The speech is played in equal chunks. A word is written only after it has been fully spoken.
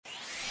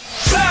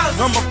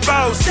I'm a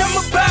boss. I'm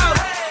a boss.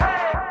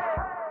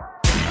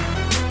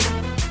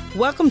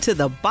 Welcome to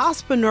the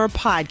Bosspreneur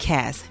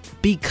Podcast,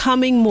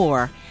 Becoming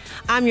More.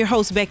 I'm your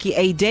host, Becky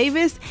A.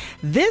 Davis.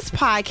 This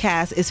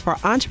podcast is for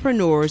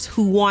entrepreneurs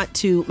who want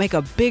to make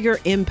a bigger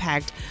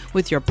impact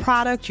with your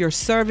product, your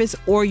service,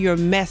 or your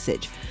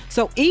message.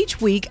 So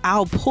each week,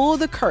 I'll pull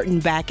the curtain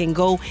back and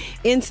go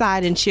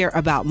inside and share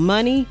about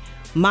money,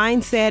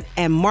 mindset,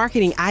 and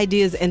marketing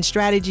ideas and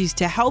strategies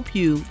to help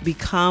you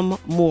become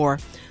more.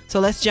 So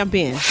let's jump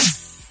in.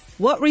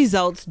 What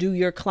results do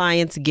your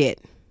clients get?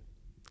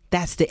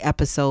 That's the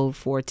episode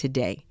for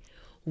today.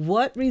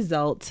 What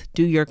results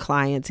do your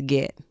clients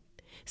get?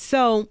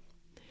 So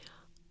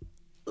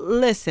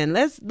listen,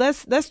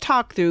 let's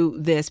talk through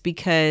this,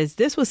 because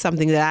this was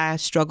something that I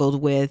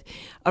struggled with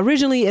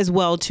originally as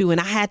well too, and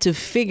I had to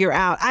figure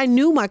out. I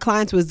knew my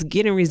clients was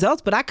getting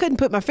results, but I couldn't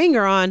put my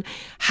finger on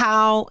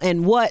how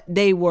and what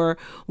they were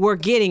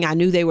getting. I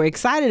knew they were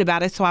excited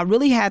about it, so I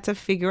really had to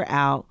figure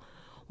out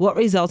what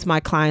results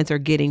my clients are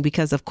getting,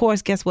 because of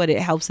course, guess what?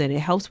 It helps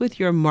with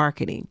your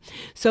marketing.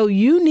 So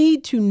you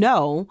need to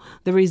know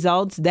the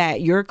results that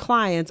your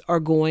clients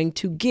are going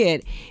to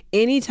get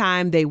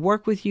anytime they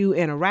work with you,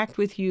 interact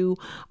with you,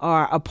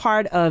 are a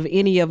part of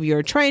any of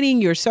your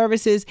training, your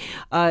services,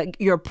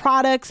 your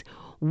products.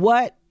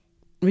 What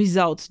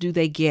results do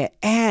they get?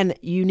 And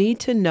you need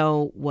to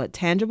know what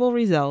tangible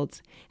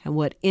results and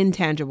what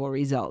intangible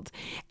results.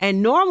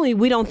 And normally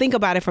we don't think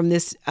about it from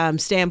this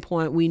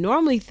standpoint. We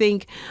normally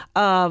think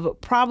of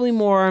probably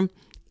more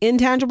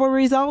intangible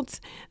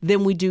results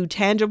than we do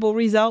tangible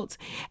results.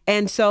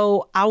 And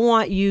so I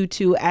want you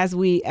to, as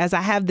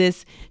I have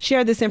this,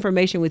 share this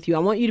information with you, I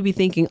want you to be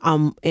thinking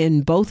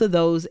in both of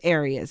those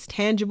areas,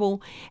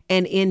 tangible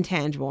and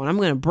intangible. And I'm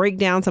going to break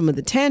down some of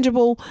the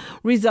tangible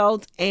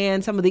results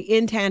and some of the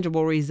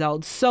intangible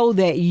results so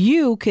that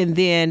you can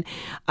then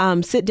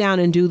sit down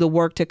and do the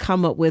work to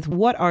come up with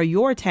what are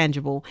your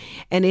tangible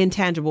and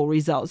intangible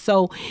results.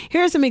 So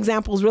here are some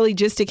examples, really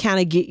just to kind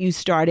of get you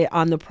started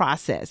on the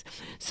process.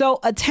 So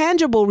a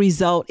tangible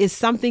result is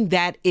something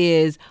that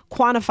is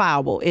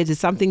quantifiable. It is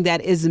something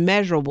that is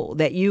measurable,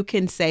 that you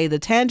can say the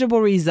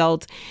tangible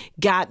results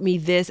got me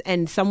this,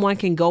 and someone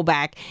can go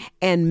back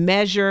and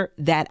measure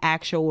that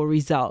actual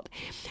result.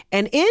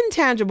 An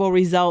intangible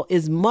result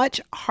is much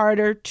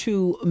harder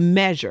to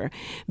measure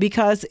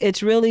because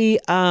it's really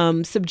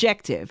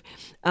subjective.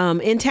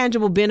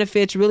 Intangible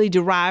benefits really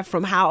derive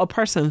from how a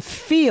person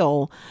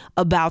feel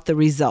about the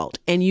result.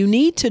 And you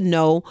need to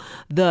know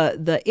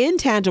the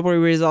intangible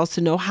results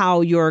to know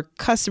how your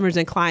customers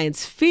and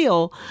clients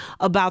feel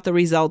about the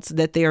results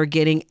that they are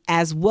getting,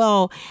 as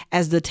well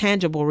as the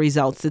tangible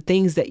results, the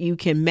things that you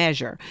can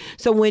measure.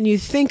 So when you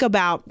think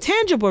about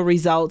tangible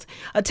results,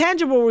 a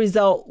tangible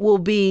result will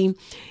be,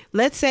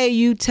 let's say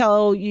you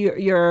tell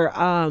your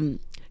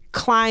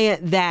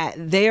client that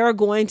they are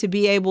going to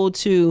be able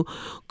to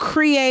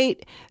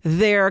create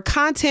their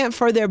content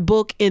for their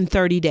book in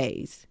 30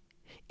 days.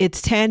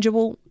 It's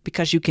tangible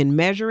because you can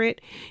measure it.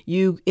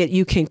 You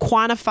can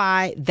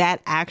quantify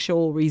that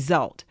actual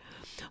result.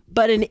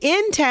 But an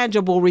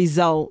intangible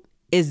result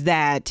is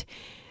that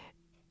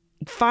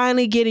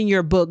finally getting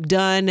your book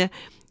done,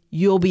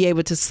 you'll be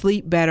able to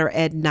sleep better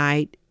at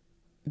night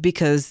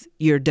because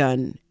you're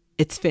done.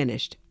 It's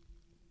finished.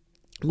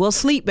 Well,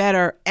 sleep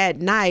better at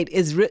night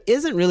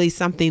isn't really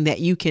something that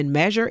you can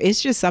measure.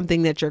 It's just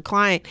something that your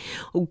client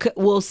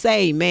will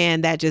say,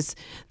 man, that just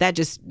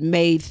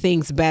made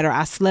things better.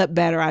 I slept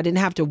better. I didn't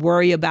have to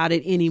worry about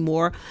it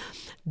anymore.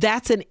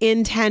 That's an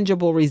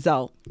intangible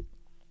result.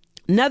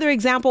 Another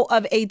example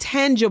of a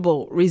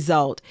tangible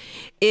result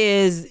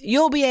is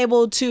you'll be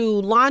able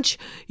to launch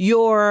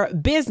your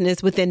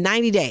business within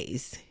 90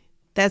 days.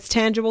 That's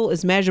tangible,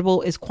 it's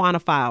measurable, it's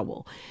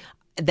quantifiable.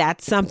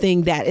 That's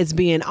something that is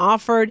being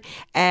offered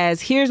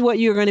as here's what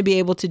you're going to be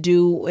able to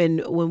do.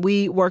 And when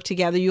we work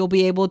together, you'll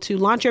be able to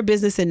launch your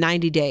business in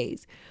 90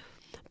 days.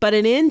 But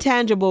an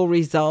intangible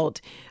result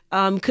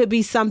could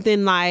be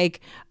something like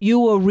you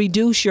will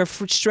reduce your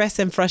stress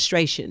and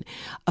frustration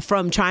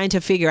from trying to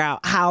figure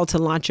out how to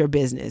launch your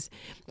business.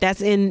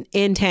 That's an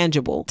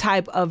intangible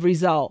type of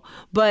result.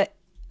 But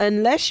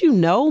unless you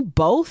know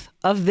both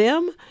of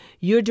them,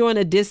 you're doing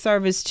a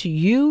disservice to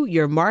you,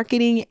 your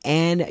marketing,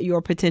 and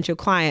your potential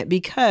client,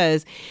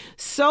 because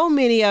so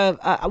many of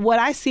what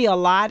I see a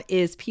lot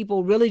is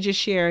people really just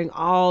sharing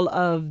all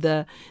of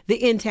the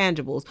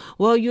intangibles.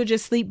 Well, you'll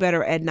just sleep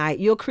better at night.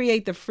 You'll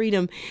create the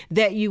freedom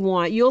that you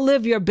want. You'll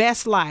live your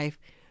best life.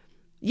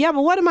 Yeah,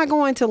 but what am I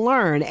going to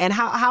learn? And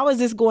how is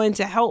this going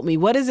to help me?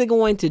 What is it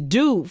going to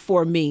do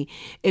for me?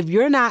 If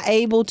you're not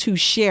able to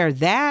share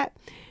that,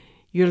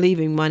 you're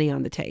leaving money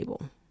on the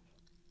table.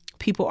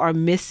 People are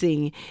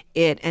missing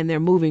it and they're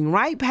moving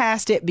right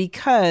past it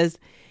because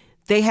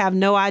they have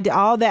no idea.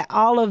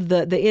 All of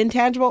the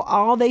intangible,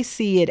 all they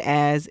see it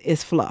as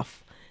is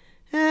fluff.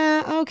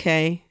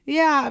 Okay.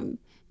 Yeah,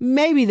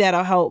 Maybe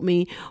that'll help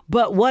me.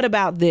 But what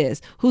about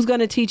this? Who's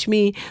going to teach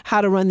me how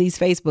to run these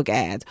Facebook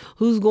ads?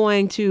 Who's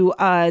going to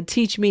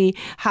teach me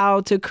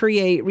how to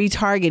create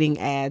retargeting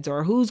ads?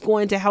 Or who's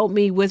going to help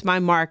me with my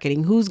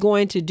marketing? Who's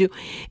going to do?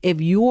 If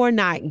you're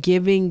not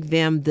giving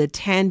them the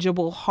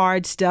tangible,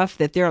 hard stuff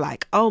that they're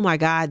like, oh my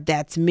God,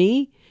 that's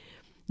me,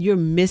 you're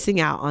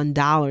missing out on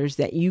dollars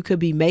that you could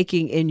be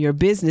making in your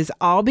business,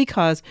 all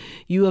because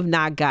you have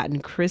not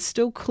gotten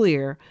crystal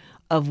clear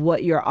of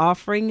what you're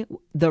offering,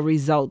 the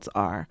results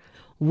are.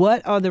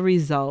 What are the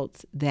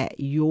results that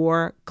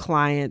your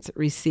clients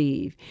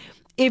receive?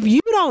 If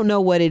you don't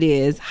know what it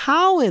is,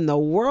 how in the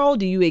world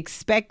do you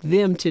expect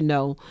them to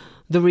know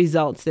the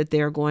results that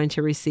they're going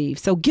to receive?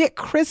 So get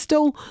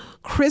crystal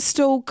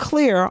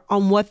clear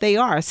on what they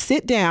are.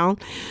 Sit down,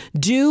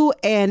 do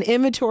an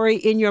inventory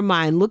in your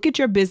mind. Look at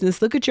your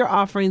business, look at your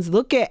offerings,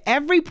 look at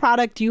every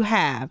product you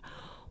have.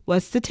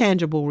 What's the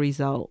tangible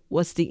result?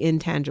 What's the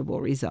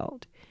intangible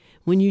result?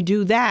 When you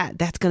do that,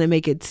 that's going to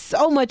make it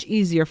so much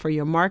easier for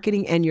your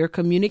marketing and your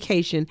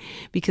communication,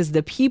 because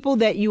the people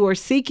that you are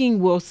seeking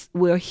will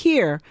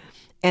hear,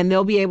 and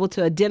they'll be able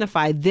to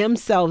identify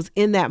themselves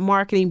in that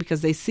marketing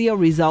because they see a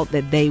result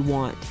that they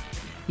want.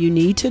 You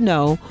need to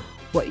know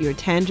what your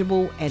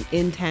tangible and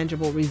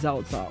intangible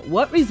results are.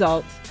 What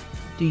results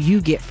do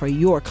you get for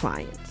your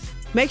clients?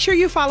 Make sure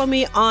you follow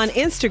me on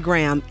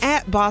Instagram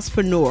at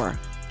Bosspreneur,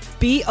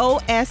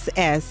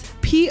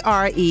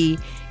 BOSSPRENEUR,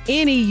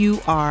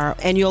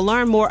 and you'll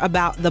learn more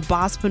about the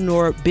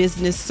Bosspreneur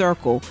Business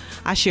Circle.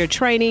 I share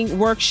training,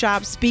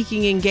 workshops,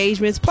 speaking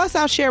engagements, plus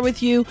I'll share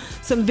with you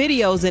some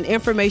videos and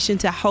information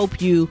to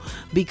help you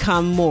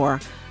become more.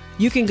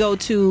 You can go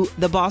to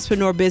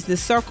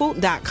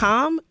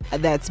thebosspreneur.businesscircle.com.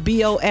 That's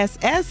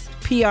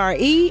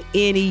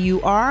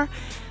BOSSPRENEUR,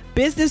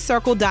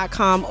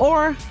 businesscircle.com,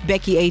 or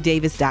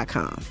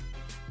BeckyADavis.com.